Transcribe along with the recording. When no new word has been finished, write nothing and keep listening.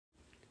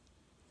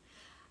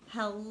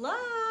Hello!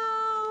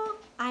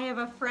 I have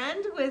a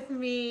friend with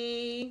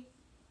me,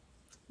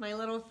 my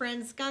little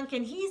friend Skunk,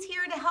 and he's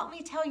here to help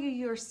me tell you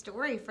your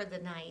story for the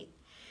night.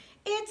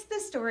 It's the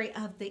story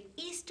of the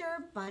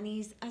Easter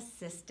Bunny's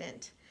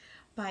Assistant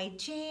by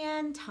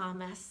Jan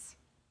Thomas.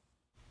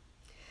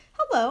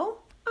 Hello,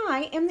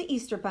 I am the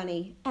Easter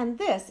Bunny, and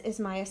this is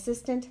my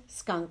assistant,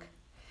 Skunk.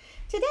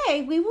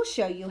 Today we will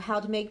show you how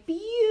to make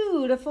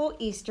beautiful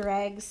Easter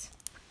eggs.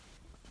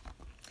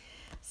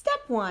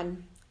 Step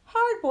 1.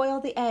 Hard boil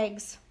the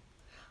eggs.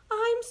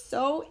 I'm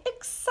so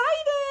excited!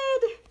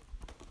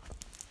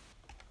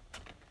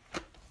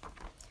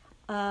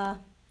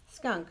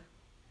 Skunk,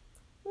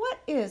 what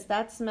is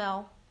that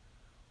smell?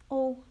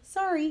 Oh,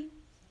 sorry.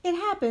 It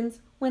happens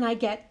when I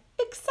get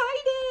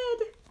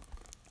excited.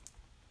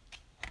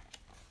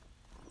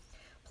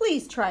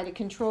 Please try to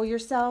control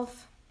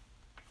yourself.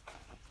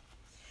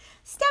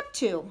 Step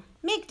 2.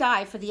 Make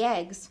dye for the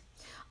eggs.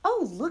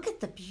 Oh, look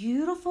at the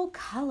beautiful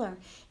color.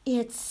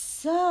 It's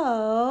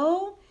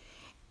so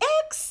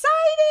exciting!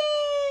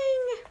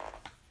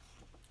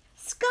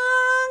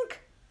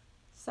 Skunk!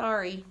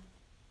 Sorry.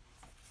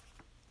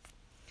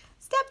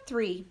 Step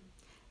 3.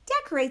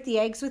 Decorate the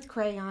eggs with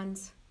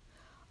crayons.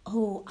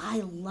 Oh, I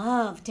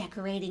love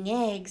decorating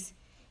eggs.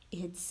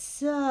 It's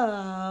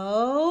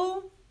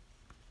so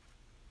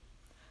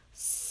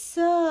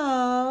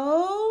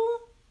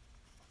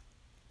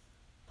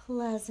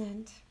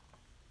pleasant.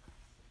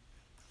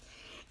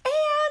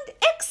 And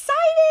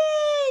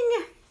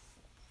exciting!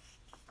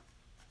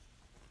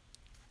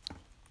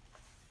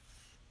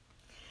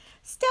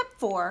 Step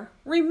 4.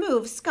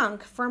 Remove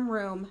Skunk from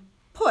room.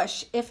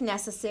 Push if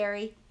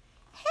necessary.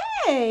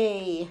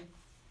 Hey!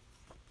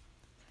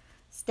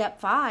 Step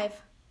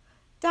 5.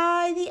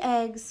 Dye the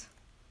eggs.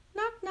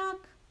 Knock,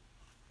 knock.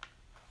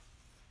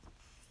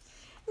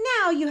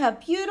 Now you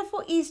have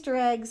beautiful Easter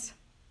eggs.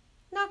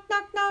 Knock,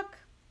 knock, knock.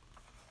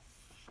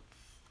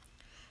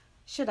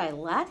 Should I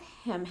let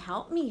him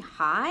help me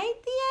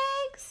hide the eggs?